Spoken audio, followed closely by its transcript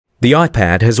The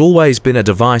iPad has always been a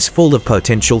device full of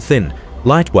potential, thin,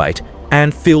 lightweight,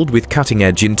 and filled with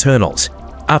cutting-edge internals.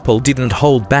 Apple didn't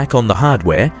hold back on the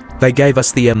hardware. They gave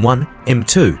us the M1,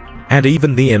 M2, and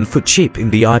even the M4 chip in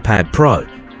the iPad Pro,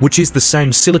 which is the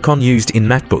same silicon used in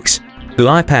MacBooks. The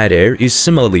iPad Air is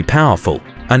similarly powerful,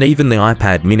 and even the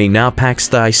iPad mini now packs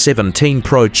the A17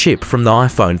 Pro chip from the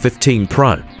iPhone 15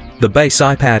 Pro. The base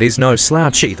iPad is no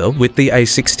slouch either with the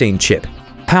A16 chip.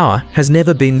 Power has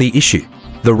never been the issue.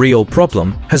 The real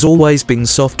problem has always been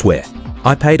software.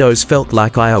 iPadOS felt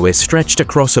like iOS stretched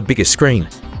across a bigger screen,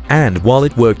 and while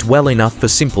it worked well enough for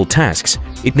simple tasks,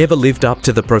 it never lived up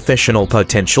to the professional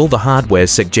potential the hardware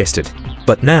suggested.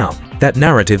 But now, that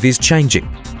narrative is changing.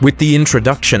 With the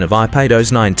introduction of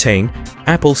iPadOS 19,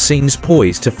 Apple seems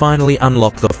poised to finally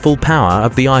unlock the full power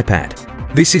of the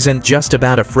iPad. This isn't just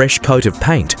about a fresh coat of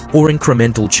paint or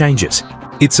incremental changes.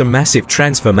 It's a massive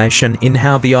transformation in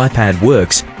how the iPad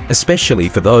works, especially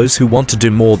for those who want to do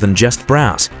more than just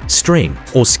browse, stream,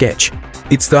 or sketch.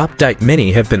 It's the update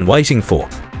many have been waiting for,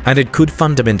 and it could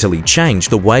fundamentally change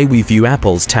the way we view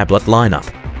Apple's tablet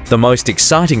lineup. The most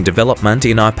exciting development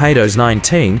in iPadOS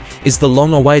 19 is the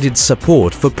long-awaited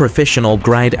support for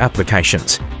professional-grade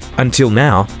applications. Until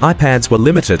now, iPads were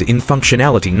limited in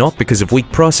functionality not because of weak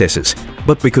processors,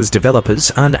 but because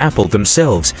developers and Apple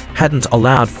themselves hadn't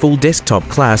allowed full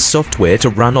desktop-class software to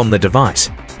run on the device.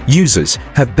 Users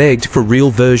have begged for real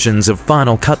versions of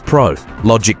Final Cut Pro,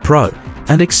 Logic Pro,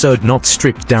 and Xcode, not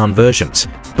stripped-down versions,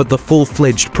 but the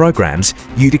full-fledged programs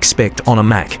you'd expect on a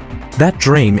Mac. That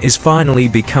dream is finally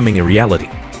becoming a reality.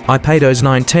 iPadOS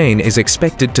 19 is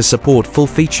expected to support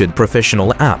full-featured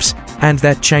professional apps, and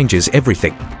that changes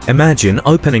everything. Imagine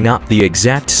opening up the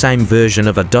exact same version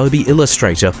of Adobe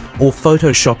Illustrator or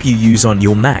Photoshop you use on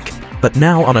your Mac, but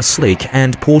now on a sleek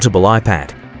and portable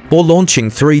iPad. Or launching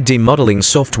 3D modeling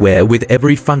software with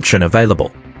every function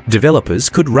available. Developers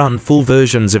could run full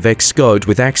versions of Xcode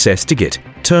with access to Git,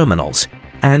 terminals,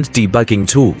 and debugging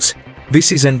tools.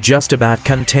 This isn't just about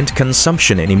content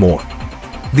consumption anymore.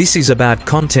 This is about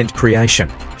content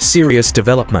creation, serious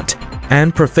development,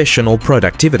 and professional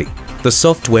productivity. The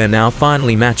software now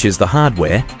finally matches the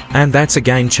hardware, and that's a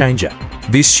game changer.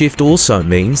 This shift also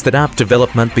means that app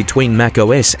development between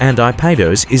macOS and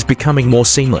iPadOS is becoming more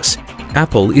seamless.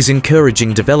 Apple is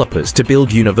encouraging developers to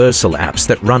build universal apps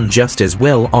that run just as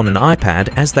well on an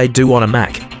iPad as they do on a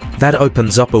Mac. That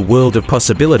opens up a world of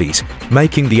possibilities,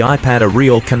 making the iPad a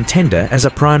real contender as a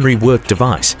primary work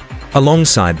device.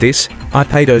 Alongside this,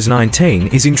 iPadOS 19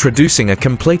 is introducing a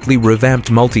completely revamped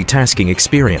multitasking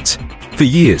experience. For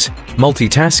years,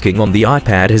 multitasking on the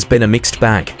iPad has been a mixed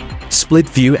bag. Split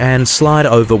view and slide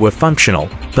over were functional,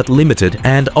 but limited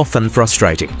and often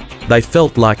frustrating. They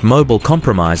felt like mobile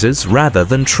compromises rather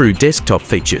than true desktop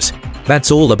features.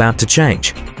 That's all about to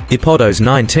change. iPadOS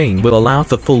 19 will allow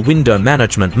for full window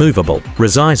management, movable,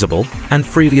 resizable, and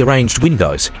freely arranged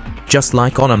windows, just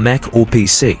like on a Mac or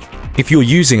PC. If you're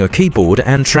using a keyboard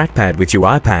and trackpad with your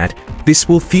iPad, this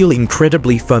will feel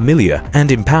incredibly familiar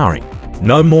and empowering.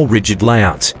 No more rigid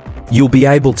layouts. You'll be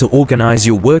able to organize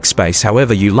your workspace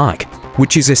however you like,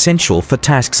 which is essential for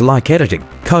tasks like editing,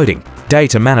 coding,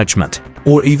 data management,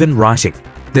 or even writing.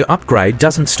 The upgrade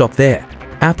doesn't stop there.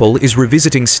 Apple is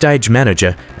revisiting Stage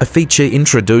Manager, a feature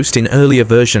introduced in earlier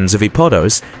versions of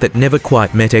iPadOS that never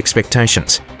quite met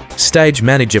expectations. Stage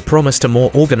Manager promised a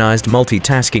more organized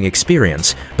multitasking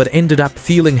experience, but ended up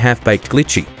feeling half-baked,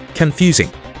 glitchy, confusing,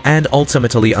 and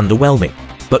ultimately underwhelming.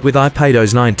 But with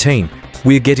iPadOS 19,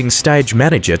 we're getting Stage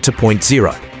Manager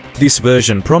 2.0. This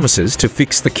version promises to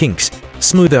fix the kinks,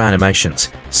 smoother animations,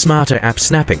 smarter app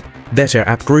snapping, better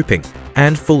app grouping,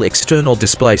 and full external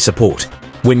display support.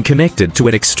 When connected to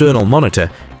an external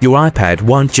monitor, your iPad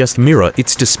won't just mirror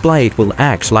its display, it will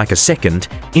act like a second,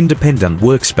 independent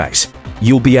workspace.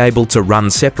 You'll be able to run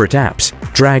separate apps,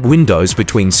 drag windows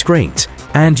between screens,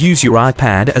 and use your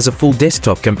iPad as a full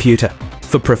desktop computer.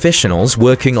 For professionals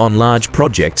working on large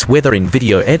projects, whether in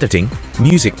video editing,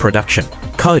 music production,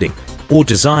 coding, or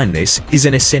design, this is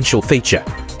an essential feature.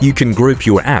 You can group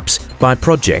your apps by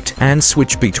project and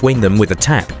switch between them with a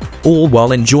tap, all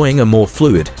while enjoying a more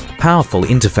fluid, powerful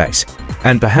interface.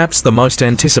 And perhaps the most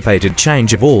anticipated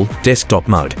change of all, desktop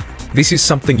mode. This is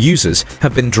something users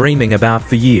have been dreaming about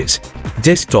for years.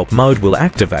 Desktop mode will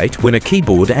activate when a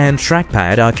keyboard and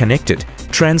trackpad are connected,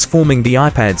 transforming the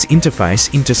iPad's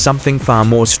interface into something far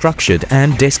more structured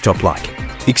and desktop-like.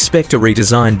 Expect a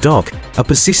redesigned dock, a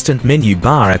persistent menu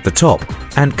bar at the top,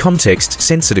 and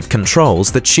context-sensitive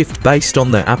controls that shift based on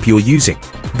the app you're using.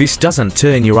 This doesn't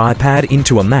turn your iPad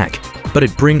into a Mac, but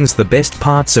it brings the best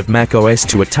parts of macOS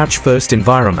to a touch-first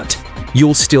environment.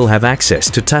 You'll still have access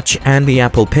to Touch and the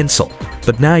Apple Pencil,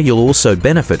 but now you'll also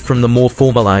benefit from the more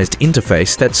formalized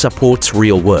interface that supports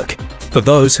real work. For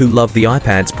those who love the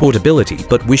iPad's portability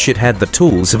but wish it had the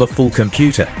tools of a full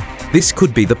computer, this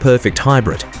could be the perfect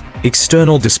hybrid.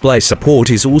 External display support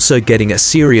is also getting a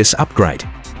serious upgrade.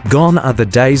 Gone are the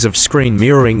days of screen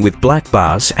mirroring with black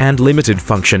bars and limited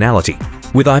functionality.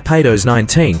 With iPadOS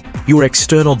 19, your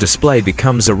external display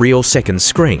becomes a real second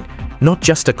screen, not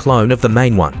just a clone of the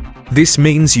main one. This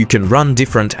means you can run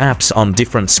different apps on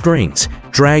different screens,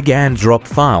 drag and drop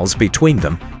files between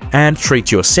them, and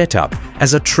treat your setup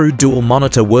as a true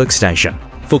dual-monitor workstation.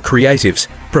 For creatives,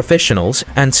 professionals,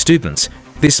 and students,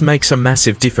 this makes a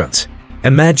massive difference.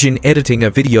 Imagine editing a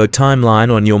video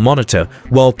timeline on your monitor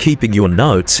while keeping your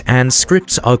notes and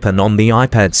scripts open on the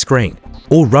iPad screen,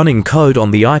 or running code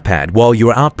on the iPad while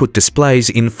your output displays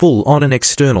in full on an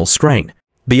external screen.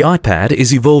 The iPad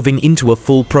is evolving into a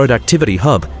full productivity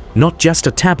hub, not just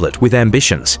a tablet with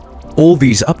ambitions. All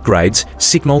these upgrades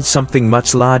signal something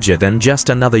much larger than just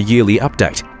another yearly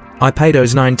update.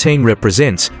 iPadOS 19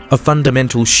 represents a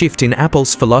fundamental shift in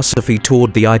Apple's philosophy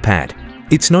toward the iPad.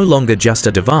 It's no longer just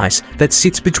a device that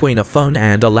sits between a phone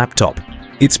and a laptop.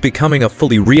 It's becoming a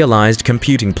fully realized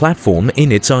computing platform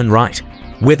in its own right.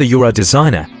 Whether you're a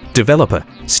designer, developer,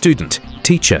 student,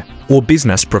 teacher, or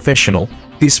business professional,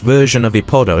 this version of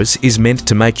iPadOS is meant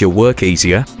to make your work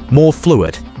easier, more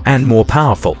fluid, and more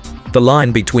powerful. The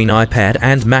line between iPad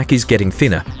and Mac is getting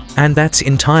thinner, and that's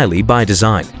entirely by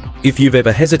design. If you've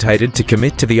ever hesitated to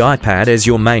commit to the iPad as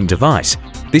your main device,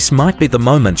 this might be the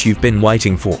moment you've been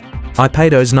waiting for.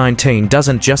 iPadOS 19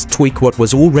 doesn't just tweak what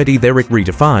was already there, it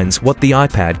redefines what the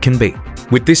iPad can be.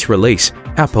 With this release,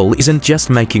 Apple isn't just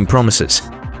making promises.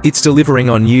 It's delivering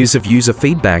on years of user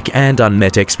feedback and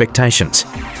unmet expectations.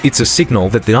 It's a signal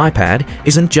that the iPad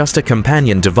isn't just a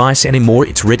companion device anymore,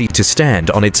 it's ready to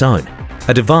stand on its own.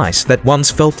 A device that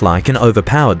once felt like an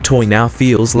overpowered toy now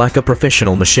feels like a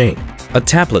professional machine. A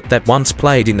tablet that once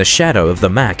played in the shadow of the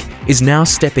Mac is now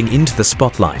stepping into the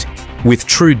spotlight. With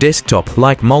true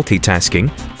desktop-like multitasking,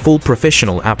 full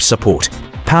professional app support,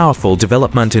 powerful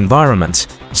development environments,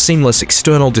 seamless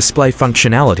external display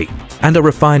functionality, and a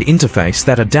refined interface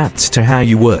that adapts to how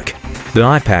you work, the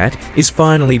iPad is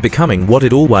finally becoming what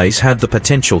it always had the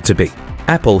potential to be.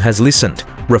 Apple has listened,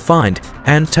 refined,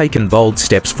 and taken bold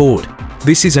steps forward.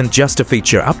 This isn't just a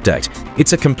feature update,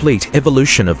 it's a complete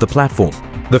evolution of the platform.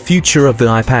 The future of the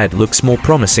iPad looks more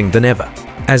promising than ever.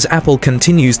 As Apple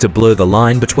continues to blur the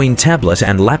line between tablet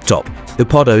and laptop,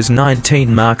 iPadOS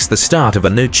 19 marks the start of a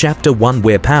new chapter, one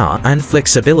where power and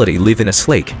flexibility live in a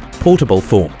sleek, portable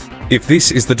form. If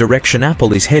this is the direction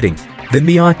Apple is heading, then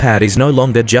the iPad is no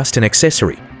longer just an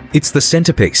accessory, it's the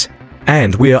centerpiece.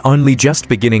 And we are only just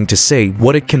beginning to see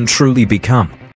what it can truly become.